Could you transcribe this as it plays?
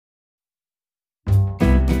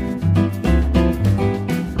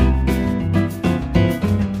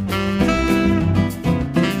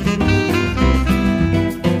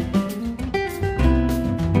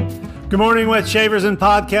Good morning, wet shavers and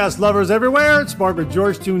podcast lovers everywhere. It's Mark with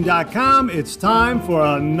GeorgeToon.com. It's time for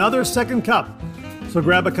another second cup. So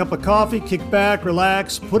grab a cup of coffee, kick back,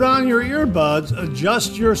 relax, put on your earbuds,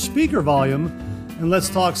 adjust your speaker volume, and let's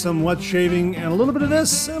talk some wet shaving and a little bit of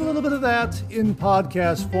this and a little bit of that in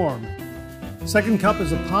podcast form. Second Cup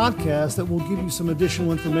is a podcast that will give you some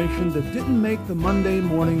additional information that didn't make the Monday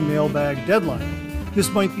morning mailbag deadline. This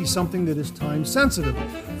might be something that is time sensitive.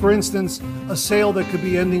 For instance, a sale that could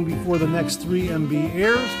be ending before the next 3MB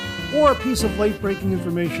airs, or a piece of late-breaking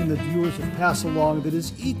information that viewers have passed along that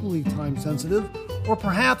is equally time sensitive, or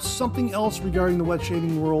perhaps something else regarding the wet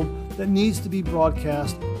shaving world that needs to be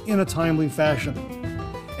broadcast in a timely fashion.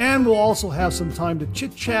 And we'll also have some time to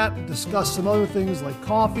chit-chat, discuss some other things like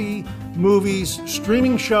coffee, movies,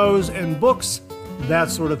 streaming shows, and books, that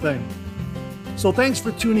sort of thing. So thanks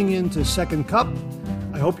for tuning in to Second Cup.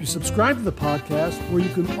 I hope you subscribe to the podcast, where you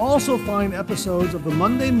can also find episodes of the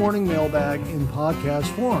Monday Morning Mailbag in podcast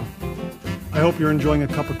form. I hope you're enjoying a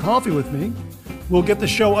cup of coffee with me. We'll get the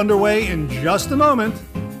show underway in just a moment.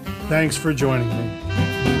 Thanks for joining me.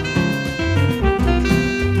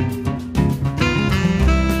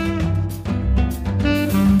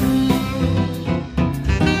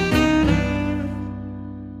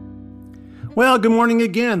 Well, good morning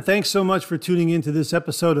again. Thanks so much for tuning into this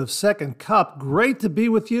episode of Second Cup. Great to be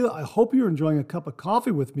with you. I hope you're enjoying a cup of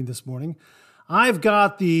coffee with me this morning. I've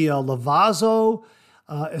got the Lavazza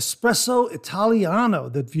Espresso Italiano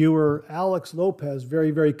that viewer Alex Lopez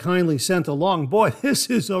very, very kindly sent along. Boy, this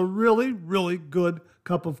is a really, really good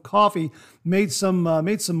cup of coffee. Made some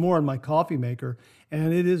more in my coffee maker,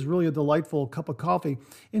 and it is really a delightful cup of coffee.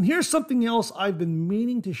 And here's something else I've been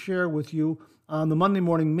meaning to share with you on the Monday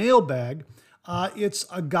morning mailbag. It's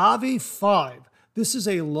Agave 5. This is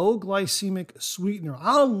a low glycemic sweetener.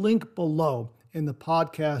 I'll link below in the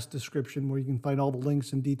podcast description where you can find all the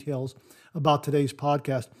links and details about today's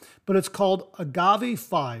podcast. But it's called Agave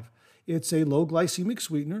 5. It's a low glycemic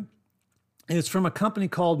sweetener. And it's from a company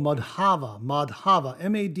called Madhava,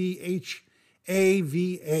 M-A-D-H-A-V-A.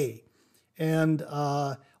 And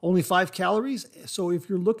only 5 calories. So if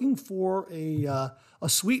you're looking for a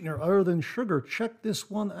sweetener other than sugar, check this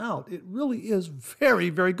one out. It really is very,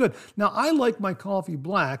 very good. Now, I like my coffee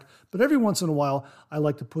black, but every once in a while, I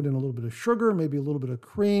like to put in a little bit of sugar, maybe a little bit of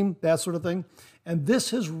cream, that sort of thing. And this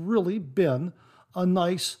has really been a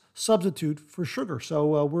nice substitute for sugar.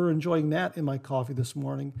 So we're enjoying that in my coffee this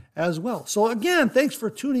morning as well. So again, thanks for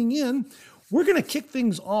tuning in. We're going to kick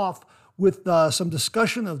things off with some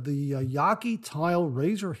discussion of the Yaqi Tile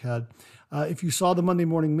Razor Head. If you saw the Monday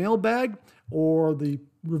morning mailbag or the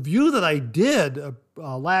review that I did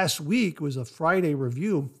last week, was a Friday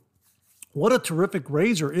review. What a terrific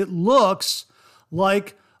razor. It looks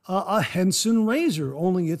like a Henson razor,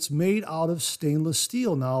 only it's made out of stainless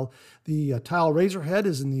steel. Now, the Tile Razor Head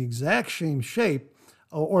is in the exact same shape,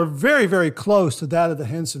 or very, very close to that of the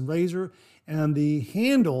Henson razor. And the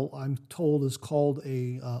handle, I'm told, is called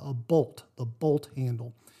a bolt, the bolt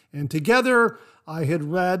handle. And together, I had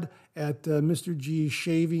read at Mr. G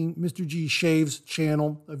Shaves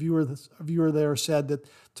channel, a viewer there said that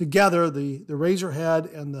together, the razor head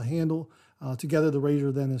and the handle, together the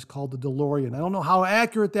razor then is called the DeLorean. I don't know how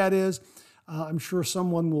accurate that is. I'm sure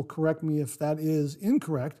someone will correct me if that is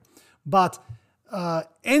incorrect. But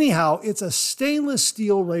anyhow, it's a stainless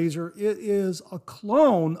steel razor. It is a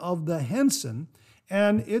clone of the Henson,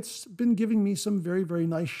 and it's been giving me some very, very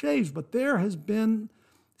nice shaves. But there has been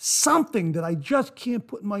something that I just can't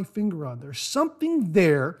put my finger on. There's something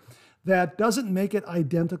there that doesn't make it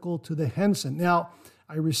identical to the Henson. Now,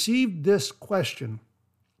 I received this question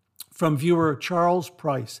from viewer Charles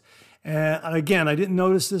Price. And again, I didn't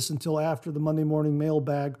notice this until after the Monday morning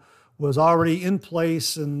mailbag was already in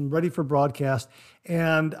place and ready for broadcast.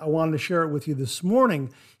 And I wanted to share it with you this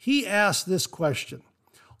morning. He asked this question.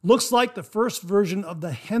 Looks like the first version of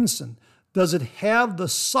the Henson. Does it have the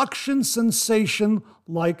suction sensation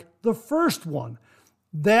like the first one?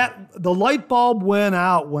 That the light bulb went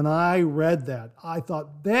out when I read that. I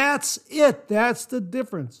thought, that's it. That's the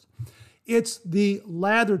difference. It's the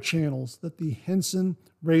lather channels that the Henson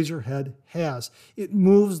razor head has. It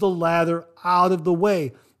moves the lather out of the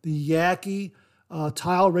way. The Yaqi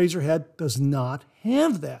Tile razor head does not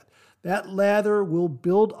have that. That lather will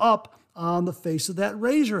build up on the face of that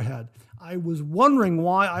razor head. I was wondering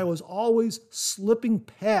why I was always slipping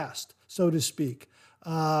past, so to speak.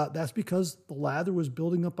 That's because the lather was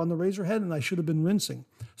building up on the razor head and I should have been rinsing.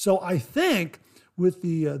 So I think with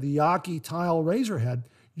the Yaqi Tile razor head,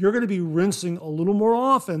 you're going to be rinsing a little more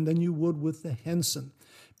often than you would with the Henson,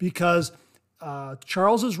 because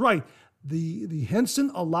Charles is right. The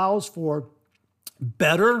Henson allows for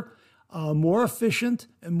better more efficient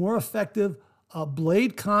and more effective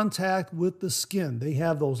blade contact with the skin. They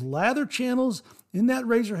have those lather channels in that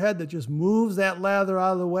razor head that just moves that lather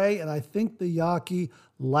out of the way, and I think the Yaqi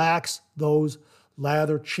lacks those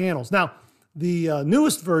lather channels. Now, the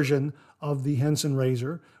newest version of the Henson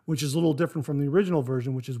razor, which is a little different from the original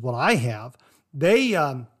version, which is what I have, they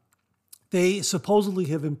supposedly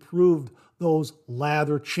have improved those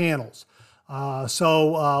lather channels.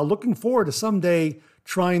 So looking forward to someday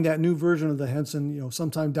trying that new version of the Henson,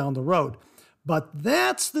 sometime down the road. But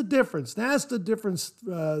that's the difference. That's the difference.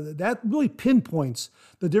 That really pinpoints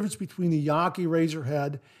the difference between the Yaqi razor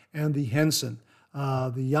head and the Henson.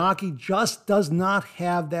 The Yaqi just does not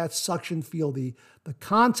have that suction feel. The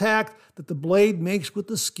contact that the blade makes with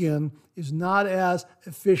the skin is not as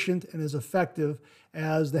efficient and as effective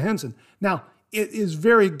as the Henson. Now, it is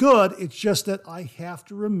very good. It's just that I have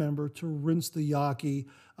to remember to rinse the Yaqi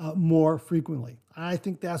more frequently. I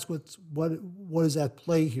think that's what is at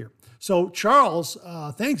play here. So Charles,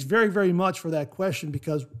 thanks very, very much for that question,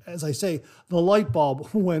 because as I say, the light bulb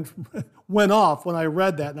went off when I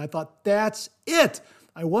read that, and I thought, that's it.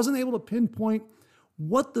 I wasn't able to pinpoint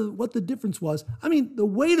what the difference was. I mean, the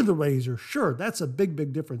weight of the razor, sure, that's a big,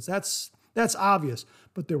 big difference. That's obvious.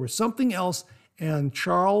 But there was something else, and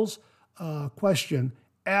Charles' question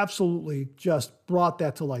absolutely just brought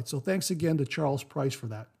that to light. So thanks again to Charles Price for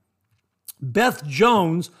that. Beth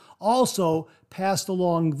Jones also passed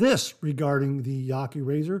along this regarding the Yaqi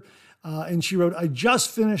razor. And she wrote, I just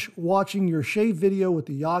finished watching your shave video with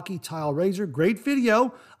the Yaqi tile razor. Great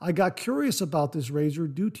video. I got curious about this razor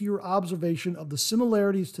due to your observation of the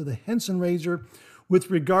similarities to the Henson razor with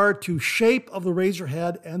regard to shape of the razor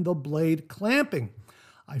head and the blade clamping.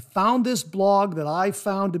 I found this blog that I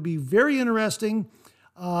found to be very interesting,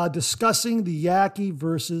 discussing the Yaqi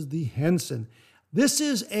versus the Henson. This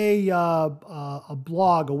is a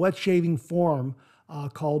blog, a wet shaving forum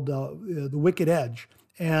called The Wicked Edge.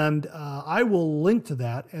 And I will link to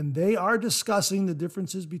that. And they are discussing the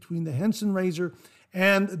differences between the Henson razor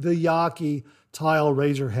and the Yaqi tile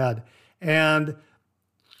razor head. And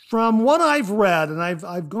from what I've read, and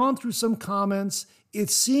I've gone through some comments, it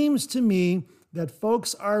seems to me that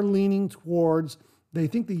folks are leaning towards, they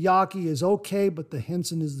think the Yaqi is okay, but the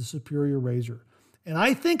Henson is the superior razor. And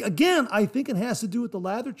I think it has to do with the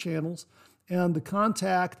lather channels and the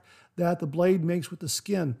contact that the blade makes with the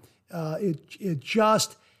skin. It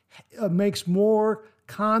just makes more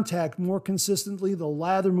contact more consistently. The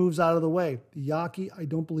lather moves out of the way. The Yaqi, I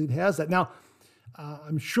don't believe, has that. Now,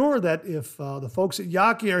 I'm sure that if the folks at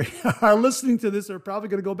Yaqi are listening to this, they're probably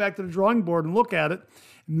going to go back to the drawing board and look at it.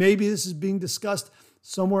 Maybe this is being discussed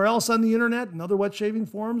somewhere else on the internet and other wet shaving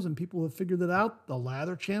forums, and people have figured it out, the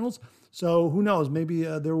lather channels. So who knows? Maybe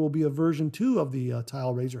there will be a version 2 of the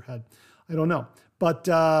tile razor head. I don't know. But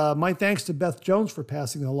my thanks to Beth Jones for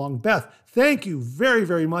passing it along. Beth, thank you very,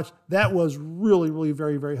 very much. That was really, really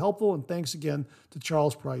very, very helpful. And thanks again to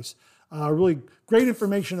Charles Price. Really great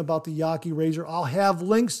information about the Yaqi razor. I'll have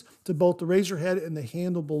links to both the razor head and the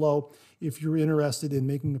handle below if you're interested in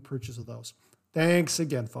making a purchase of those. Thanks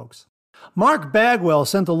again, folks. Mark Bagwell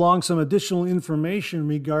sent along some additional information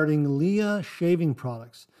regarding Leah shaving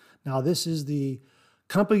products. Now, this is the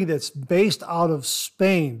company that's based out of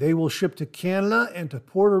Spain. They will ship to Canada and to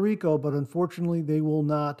Puerto Rico, but unfortunately, they will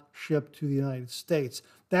not ship to the United States.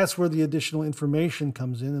 That's where the additional information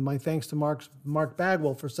comes in, and my thanks to Mark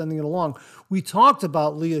Bagwell for sending it along. We talked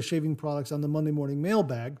about Leah shaving products on the Monday Morning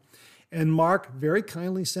Mailbag, and Mark very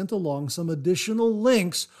kindly sent along some additional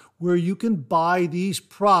links where you can buy these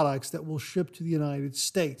products that will ship to the United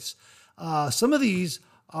States. Some of these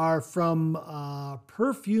are from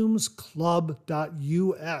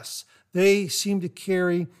perfumesclub.us. They seem to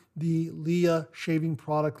carry the Leah shaving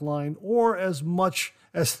product line, or as much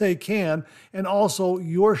as they can, and also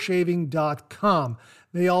yourshaving.com.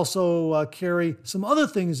 They also carry some other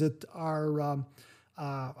things that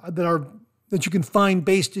that you can find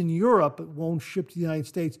based in Europe but won't ship to the United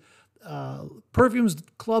States.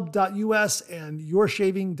 Perfumesclub.us and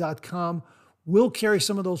yourshaving.com will carry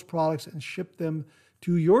some of those products and ship them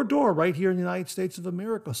to your door right here in the United States of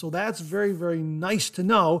America. So that's very, very nice to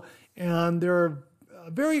know. And there are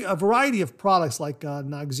a variety of products like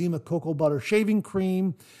Noxzema Cocoa Butter Shaving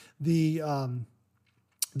Cream, the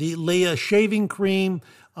Leah Shaving Cream,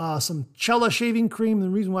 some Cella Shaving Cream. The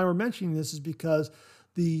reason why we're mentioning this is because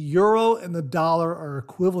the euro and the dollar are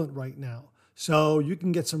equivalent right now. So you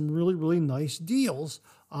can get some really, really nice deals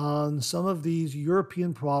on some of these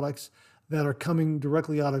European products that are coming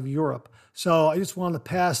directly out of Europe. So I just wanted to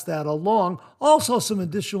pass that along. Also, some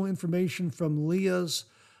additional information from Leah's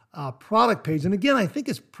product page. And again, I think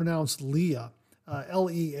it's pronounced Leah.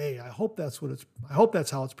 LEA. I hope that's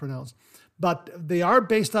how it's pronounced. But they are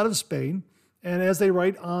based out of Spain. And as they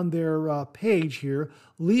write on their page here,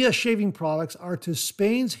 Lea shaving products are to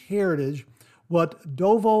Spain's heritage what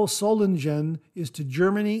Dovo Solingen is to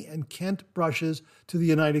Germany and Kent brushes to the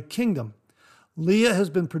United Kingdom. Lea has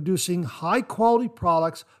been producing high-quality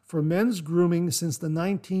products for men's grooming since the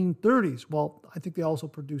 1930s. Well, I think they also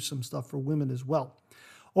produce some stuff for women as well.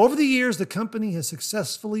 Over the years, the company has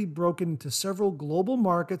successfully broken into several global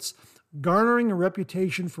markets, garnering a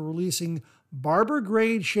reputation for releasing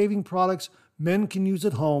barber-grade shaving products men can use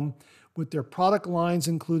at home, with their product lines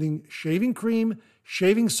including shaving cream,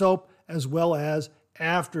 shaving soap, as well as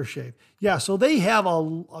aftershave. Yeah, so they have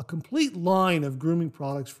a complete line of grooming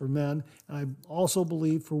products for men, and I also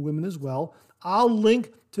believe for women as well. I'll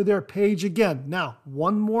link to their page again. Now,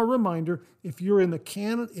 one more reminder, if you're in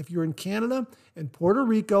Canada and Puerto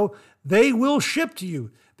Rico, they will ship to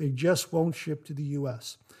you. They just won't ship to the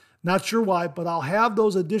US. Not sure why, but I'll have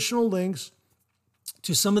those additional links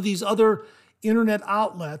to some of these other internet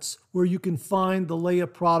outlets where you can find the Lea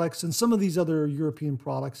products and some of these other European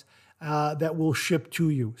products that will ship to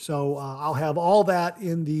you. So I'll have all that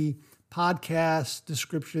in the podcast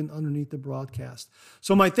description underneath the broadcast.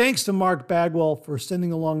 So my thanks to Mark Bagwell for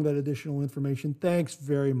sending along that additional information. Thanks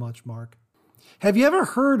very much, Mark. Have you ever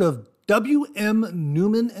heard of W.M.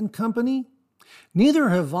 Newman and Company? Neither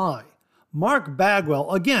have I. Mark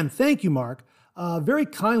Bagwell, again, thank you, Mark, very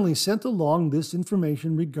kindly sent along this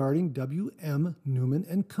information regarding W.M. Newman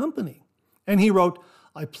and Company. And he wrote,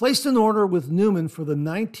 I placed an order with Newman for the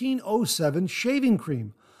 1907 shaving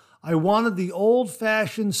cream. I wanted the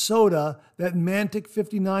old-fashioned soda that Mantic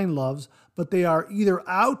 59 loves, but they are either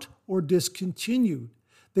out or discontinued.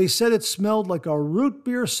 They said it smelled like a root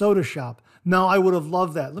beer soda shop. Now, I would have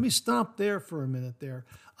loved that. Let me stop there for a minute there.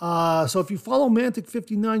 So if you follow Mantic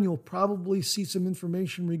 59, you'll probably see some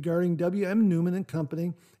information regarding W.M. Newman and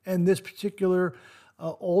Company and this particular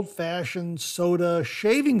old-fashioned soda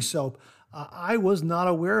shaving soap. I was not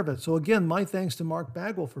aware of it. So again, my thanks to Mark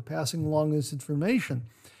Bagwell for passing along this information.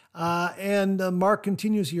 And Mark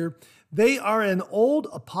continues here. They are an old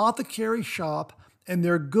apothecary shop, and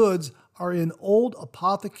their goods are in old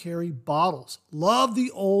apothecary bottles. Love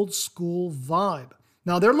the old school vibe.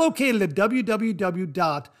 Now, they're located at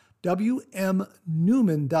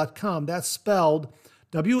www.wmnewman.com. That's spelled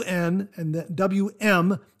W-N and then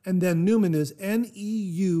W-M, and then Newman is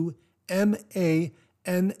Neumann.com.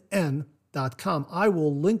 I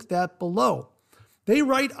will link that below. They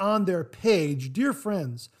write on their page, Dear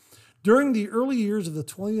friends, during the early years of the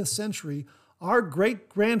 20th century, our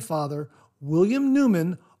great-grandfather, William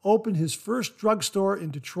Newman, opened his first drugstore in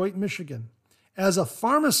Detroit, Michigan. As a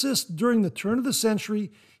pharmacist during the turn of the century,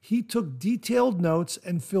 he took detailed notes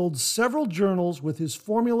and filled several journals with his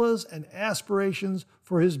formulas and aspirations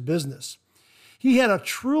for his business. He had a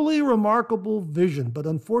truly remarkable vision, but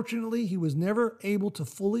unfortunately, he was never able to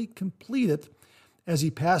fully complete it as he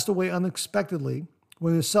passed away unexpectedly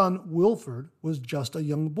when his son, Wilford, was just a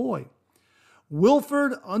young boy.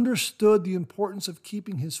 Wilford understood the importance of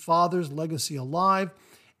keeping his father's legacy alive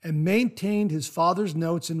and maintained his father's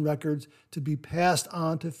notes and records to be passed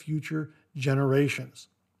on to future generations.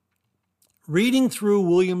 Reading through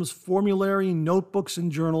William's formulary, notebooks,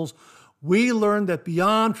 and journals, we learned that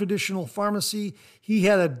beyond traditional pharmacy, he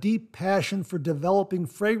had a deep passion for developing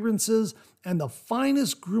fragrances and the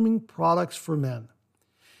finest grooming products for men.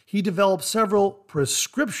 He developed several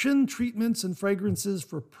prescription treatments and fragrances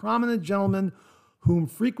for prominent gentlemen whom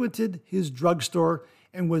frequented his drugstore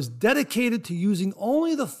and was dedicated to using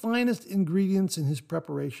only the finest ingredients in his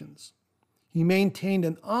preparations. He maintained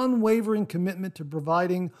an unwavering commitment to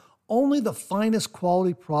providing only the finest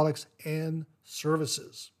quality products and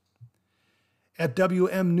services. At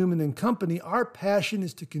W.M. Newman and Company, our passion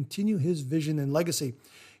is to continue his vision and legacy.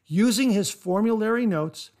 Using his formulary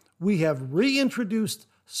notes, we have reintroduced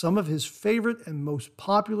some of his favorite and most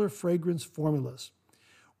popular fragrance formulas.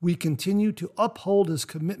 We continue to uphold his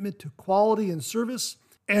commitment to quality and service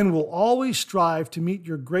and will always strive to meet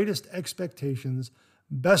your greatest expectations.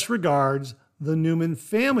 Best regards, the Newman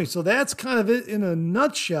family. So that's kind of it in a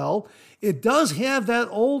nutshell. It does have that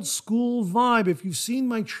old school vibe. If you've seen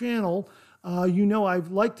my channel, you know I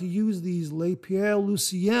like to use these Les Pierre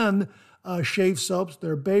Lucien shave soaps,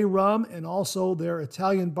 their bay rum, and also their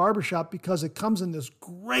Italian barbershop because it comes in this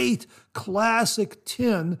great classic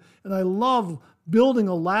tin. And I love building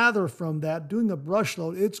a lather from that, doing a brush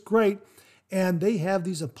load. It's great. And they have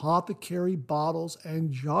these apothecary bottles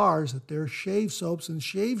and jars that their shave soaps and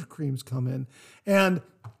shave creams come in. And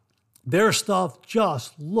Their stuff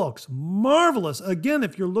just looks marvelous. Again,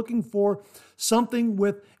 if you're looking for something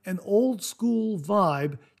with an old school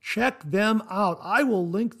vibe, check them out. I will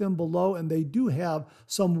link them below, and they do have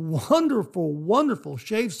some wonderful, wonderful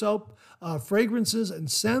shave soap, fragrances, and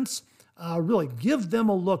scents. Really, give them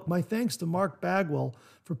a look. My thanks to Mark Bagwell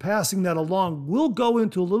for passing that along. We'll go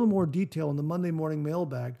into a little more detail in the Monday morning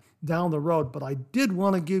mailbag down the road, but I did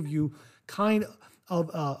want to give you kind of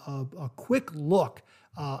a quick look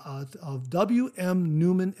of W.M.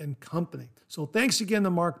 Newman and Company. So thanks again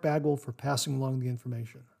to Mark Bagwell for passing along the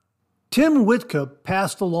information. Tim Whitcup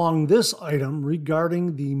passed along this item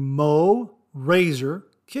regarding the Mo Razor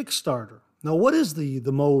Kickstarter. Now, what is the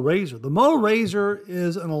Mo Razor? The Mo Razor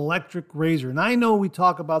is an electric razor. And I know we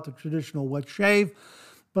talk about the traditional wet shave,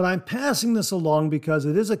 but I'm passing this along because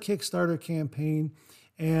it is a Kickstarter campaign.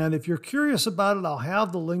 And if you're curious about it, I'll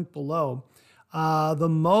have the link below. The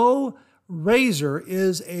Mo Razor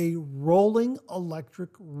is a rolling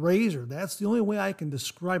electric razor. That's the only way I can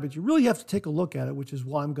describe it. You really have to take a look at it, which is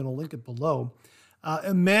why I'm going to link it below.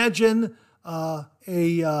 Imagine a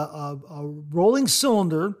rolling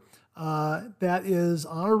cylinder that is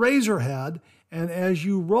on a razor head, and as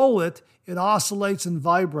you roll it, it oscillates and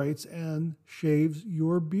vibrates and shaves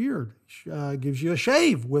your beard. Gives you a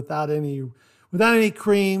shave without any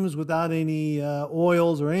creams, without any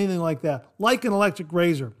oils or anything like that, like an electric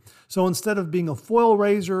razor. So instead of being a foil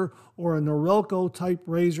razor or a Norelco type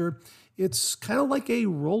razor, it's kind of like a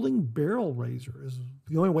rolling barrel razor is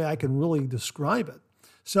the only way I can really describe it.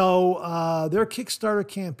 So their Kickstarter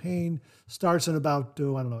campaign starts in about,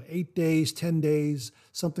 8 days, 10 days,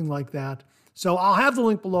 something like that. So I'll have the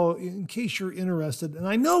link below in case you're interested. And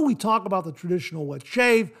I know we talk about the traditional wet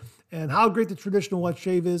shave and how great the traditional wet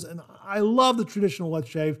shave is, and I love the traditional wet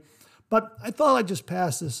shave, but I thought I'd just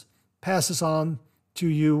pass this on to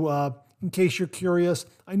you in case you're curious.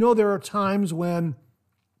 I know there are times when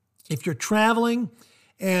if you're traveling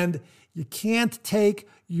and you can't take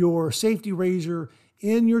your safety razor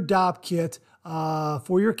in your DOP kit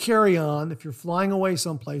for your carry-on, if you're flying away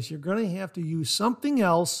someplace, you're going to have to use something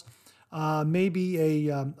else, maybe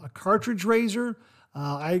a cartridge razor.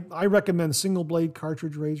 I recommend single blade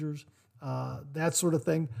cartridge razors, that sort of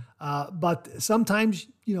thing. But sometimes,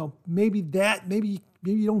 maybe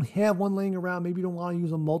you don't have one laying around. Maybe you don't want to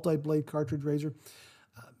use a multi-blade cartridge razor.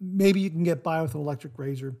 Maybe you can get by with an electric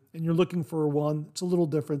razor and you're looking for one. It's a little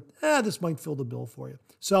different. This might fill the bill for you.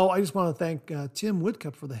 So I just want to thank Tim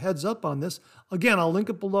Whitcup for the heads up on this. Again, I'll link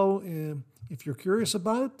it below. If you're curious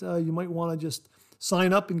about it, you might want to just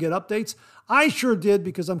sign up and get updates. I sure did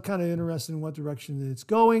because I'm kind of interested in what direction it's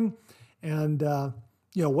going and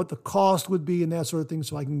what the cost would be and that sort of thing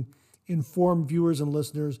so I can inform viewers and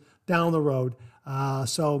listeners down the road.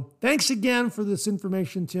 So thanks again for this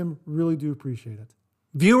information, Tim. Really do appreciate it.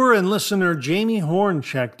 Viewer and listener Jamie Horn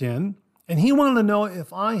checked in, and he wanted to know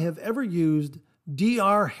if I have ever used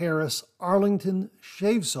D.R. Harris Arlington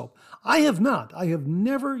Shave Soap. I have not. I have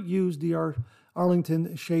never used D.R.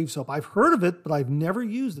 Arlington Shave Soap. I've heard of it, but I've never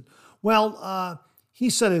used it. Well, he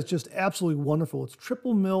said it's just absolutely wonderful. It's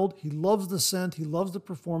triple milled. He loves the scent. He loves the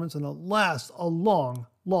performance, and it lasts a long,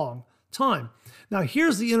 long time. Now,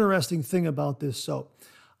 here's the interesting thing about this soap.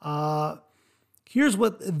 Here's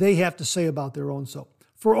what they have to say about their own soap.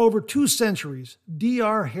 For over 2 centuries,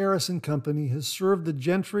 D.R. Harris & Company has served the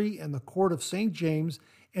gentry and the court of St. James,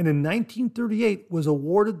 and in 1938 was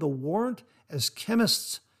awarded the warrant as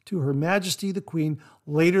chemists to Her Majesty the Queen,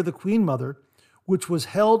 later the Queen Mother, which was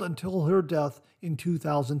held until her death in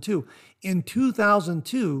 2002. In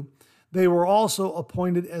 2002, they were also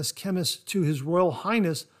appointed as chemists to His Royal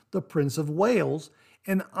Highness the Prince of Wales,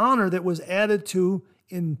 an honor that was added to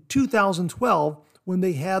in 2012 when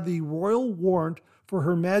they had the royal warrant for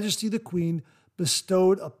Her Majesty the Queen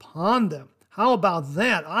bestowed upon them. How about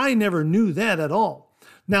that? I never knew that at all.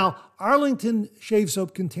 Now, Arlington Shave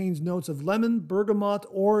Soap contains notes of lemon, bergamot,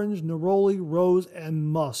 orange, neroli, rose, and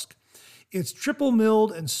musk. It's triple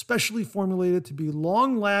milled and specially formulated to be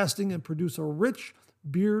long-lasting and produce a rich,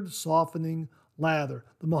 beard-softening lather.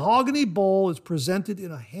 The mahogany bowl is presented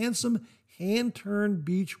in a handsome hand-turned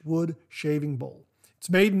beech wood shaving bowl. It's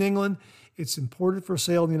made in England. It's imported for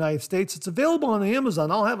sale in the United States. It's available on Amazon.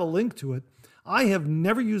 I'll have a link to it. I have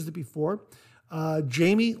never used it before.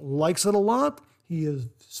 Jamie likes it a lot. He has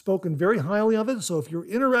spoken very highly of it. So if you're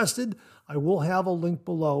interested, I will have a link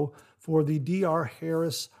below for the D.R.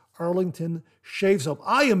 Harris Arlington Shave Soap.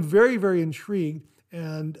 I am very, very intrigued.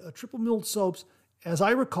 And triple milled soaps, as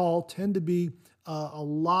I recall, tend to be a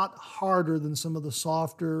lot harder than some of the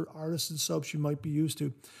softer artisan soaps you might be used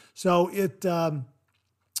to. So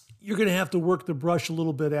you're going to have to work the brush a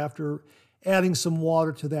little bit after adding some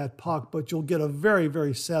water to that puck, but you'll get a very,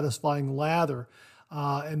 very satisfying lather.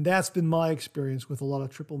 And that's been my experience with a lot of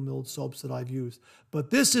triple milled soaps that I've used. But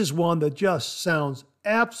this is one that just sounds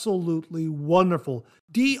absolutely wonderful.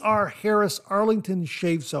 D.R. Harris Arlington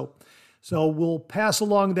Shave Soap. So we'll pass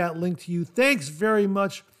along that link to you. Thanks very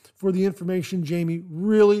much for the information, Jamie.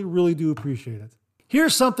 Really, really do appreciate it.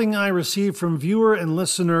 Here's something I received from viewer and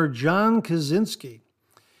listener John Kaczynski.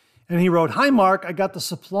 And he wrote, "Hi, Mark. I got the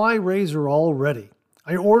Supply razor all ready.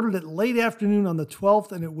 I ordered it late afternoon on the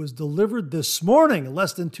 12th, and it was delivered this morning,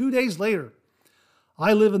 less than 2 days later.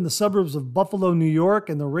 I live in the suburbs of Buffalo, New York,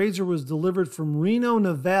 and the razor was delivered from Reno,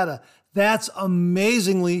 Nevada. That's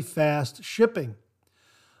amazingly fast shipping.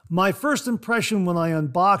 My first impression when I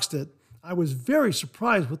unboxed it, I was very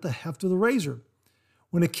surprised with the heft of the razor.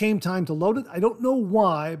 When it came time to load it, I don't know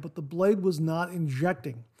why, but the blade was not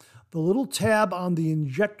injecting. The little tab on the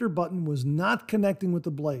injector button was not connecting with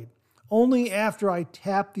the blade. Only after I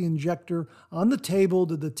tapped the injector on the table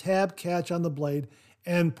did the tab catch on the blade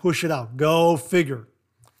and push it out. Go figure.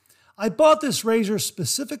 I bought this razor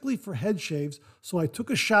specifically for head shaves, so I took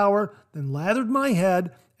a shower, then lathered my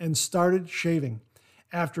head and started shaving.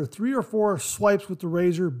 After 3 or 4 swipes with the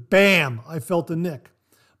razor, bam, I felt a nick.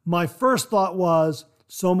 My first thought was,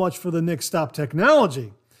 so much for the nick stop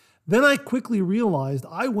technology. Then I quickly realized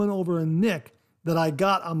I went over a nick that I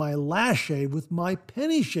got on my last shave with my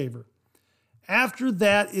penny shaver. After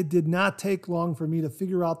that, it did not take long for me to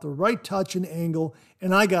figure out the right touch and angle,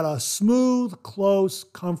 and I got a smooth, close,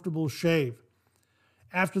 comfortable shave.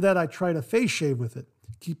 After that, I tried a face shave with it.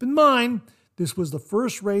 Keep in mind, this was the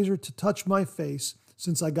first razor to touch my face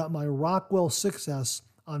since I got my Rockwell 6S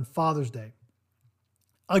on Father's Day.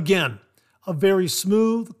 Again, a very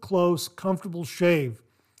smooth, close, comfortable shave.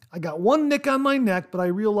 I got one nick on my neck, but I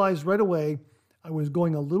realized right away I was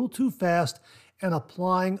going a little too fast and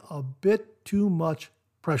applying a bit too much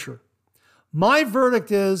pressure. My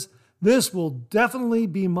verdict is this will definitely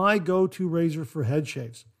be my go-to razor for head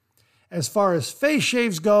shaves. As far as face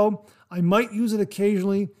shaves go, I might use it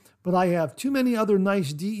occasionally, but I have too many other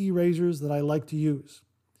nice DE razors that I like to use.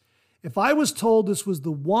 If I was told this was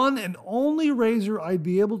the one and only razor I'd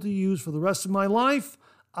be able to use for the rest of my life,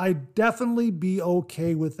 I'd definitely be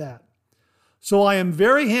okay with that. So I am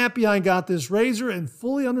very happy I got this razor and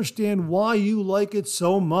fully understand why you like it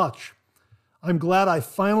so much. I'm glad I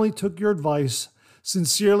finally took your advice.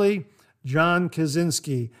 Sincerely, John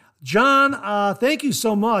Kaczynski. John, thank you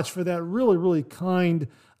so much for that really, really kind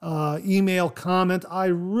email comment. I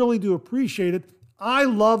really do appreciate it. I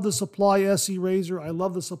love the Supply SE razor. I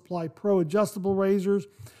love the Supply Pro adjustable razors.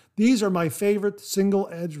 These are my favorite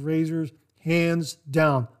single-edge razors, hands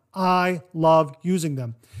down. I love using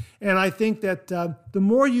them. And I think that the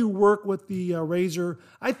more you work with the razor,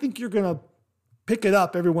 I think you're going to pick it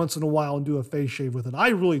up every once in a while and do a face shave with it. I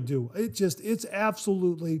really do. It's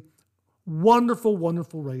absolutely wonderful,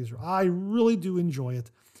 wonderful razor. I really do enjoy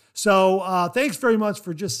it. So thanks very much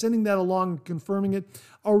for just sending that along and confirming it.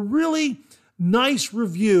 A really nice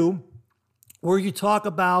review where you talk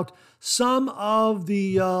about some of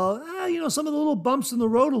the, some of the little bumps in the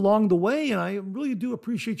road along the way. And I really do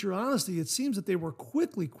appreciate your honesty. It seems that they were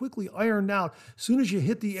quickly ironed out. As soon as you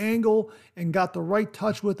hit the angle and got the right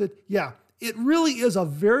touch with it, yeah, it really is a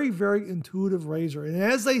very, very intuitive razor. And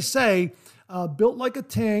as they say, built like a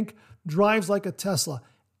tank, drives like a Tesla.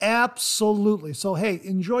 Absolutely. So, hey,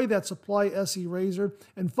 enjoy that Supply SE razor.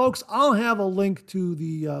 And folks, I'll have a link to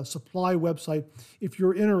the Supply website if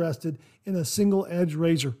you're interested in a single edge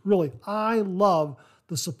razor. Really, I love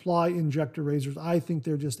the Supply injector razors. I think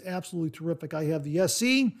they're just absolutely terrific. I have the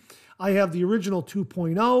SE, I have the original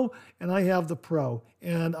 2.0, and I have the Pro.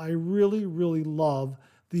 And I really, really love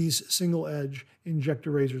these single edge injector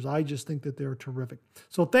razors. I just think that they're terrific.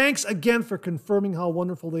 So thanks again for confirming how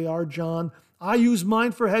wonderful they are, John. I use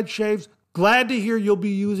mine for head shaves. Glad to hear you'll be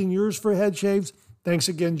using yours for head shaves. Thanks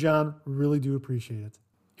again, John. Really do appreciate it.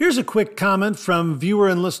 Here's a quick comment from viewer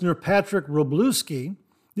and listener Patrick Robluski.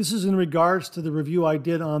 This is in regards to the review I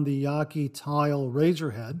did on the Yaki Tile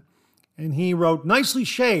razor head. And he wrote, "Nicely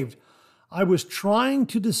shaved. I was trying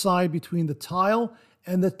to decide between the Tile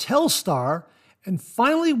and the Telstar and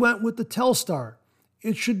finally went with the Telstar.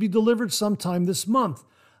 It should be delivered sometime this month.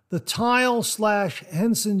 The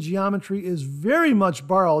Tile/Henson geometry is very much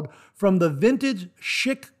borrowed from the vintage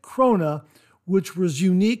Schick Krona, which was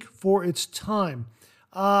unique for its time."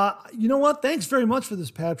 You know what? Thanks very much for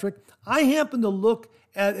this, Patrick. I happened to look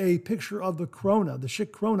at a picture of the Krona, the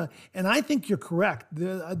Schick Krona, and I think you're correct.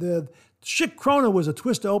 The Schick Krona was a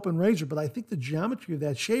twist-to-open razor, but I think the geometry of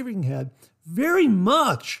that shaving head very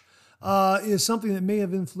much is something that may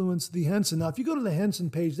have influenced the Henson. Now, if you go to the Henson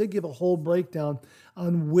page, they give a whole breakdown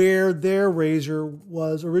on where their razor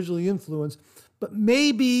was originally influenced, but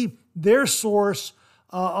maybe their source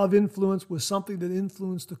of influence was something that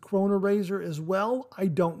influenced the Corona razor as well. I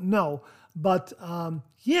don't know. But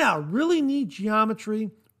really neat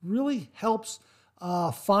geometry, really helps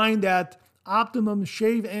find that optimum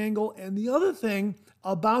shave angle. And the other thing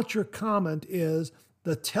about your comment is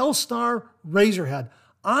the Telstar razor head.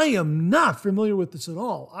 I am not familiar with this at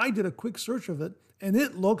all. I did a quick search of it, and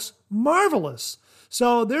it looks marvelous.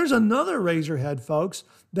 So there's another razor head, folks,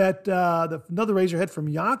 that another razor head from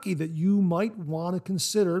Yaqi that you might want to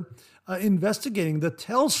consider investigating, the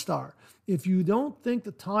Telstar. If you don't think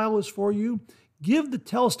the tile is for you, give the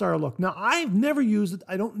Telstar a look. Now, I've never used it.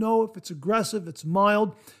 I don't know if it's aggressive, it's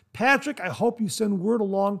mild. Patrick, I hope you send word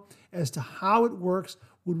along as to how it works.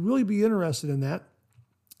 Would really be interested in that.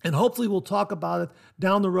 And hopefully we'll talk about it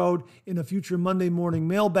down the road in a future Monday morning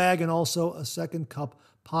mailbag and also a Second Cup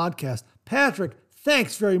podcast. Patrick,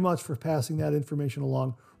 thanks very much for passing that information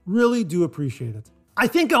along. Really do appreciate it. I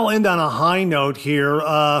think I'll end on a high note here.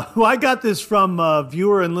 I got this from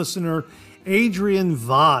viewer and listener Adrian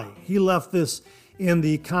Vi. He left this in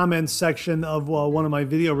the comments section of one of my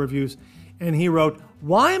video reviews, and he wrote,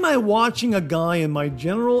 "Why am I watching a guy in my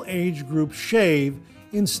general age group shave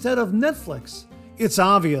instead of Netflix? It's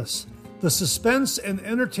obvious. The suspense and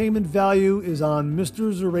entertainment value is on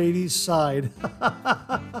Mr. Zarati's side."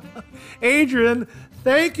 Adrian,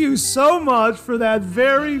 thank you so much for that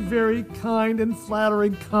very, very kind and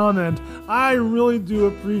flattering comment. I really do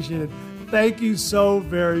appreciate it. Thank you so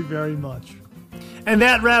very, very much. And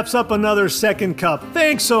that wraps up another Second Cup.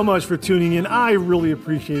 Thanks so much for tuning in. I really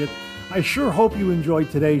appreciate it. I sure hope you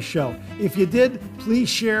enjoyed today's show. If you did, please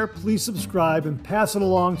share, please subscribe, and pass it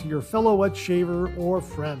along to your fellow wet shaver or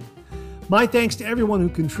friend. My thanks to everyone who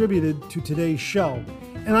contributed to today's show.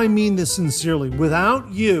 And I mean this sincerely.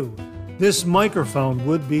 Without you, this microphone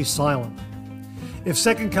would be silent. If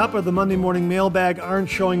Second Cup or the Monday Morning Mailbag aren't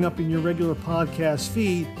showing up in your regular podcast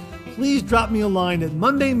feed, please drop me a line at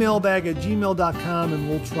mondaymailbag@gmail.com and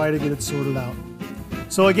we'll try to get it sorted out.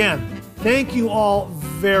 So again, thank you all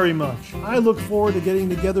very much. I look forward to getting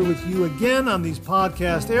together with you again on these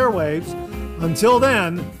podcast airwaves. Until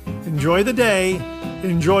then, enjoy the day,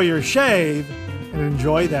 enjoy your shave, and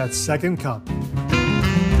enjoy that Second Cup.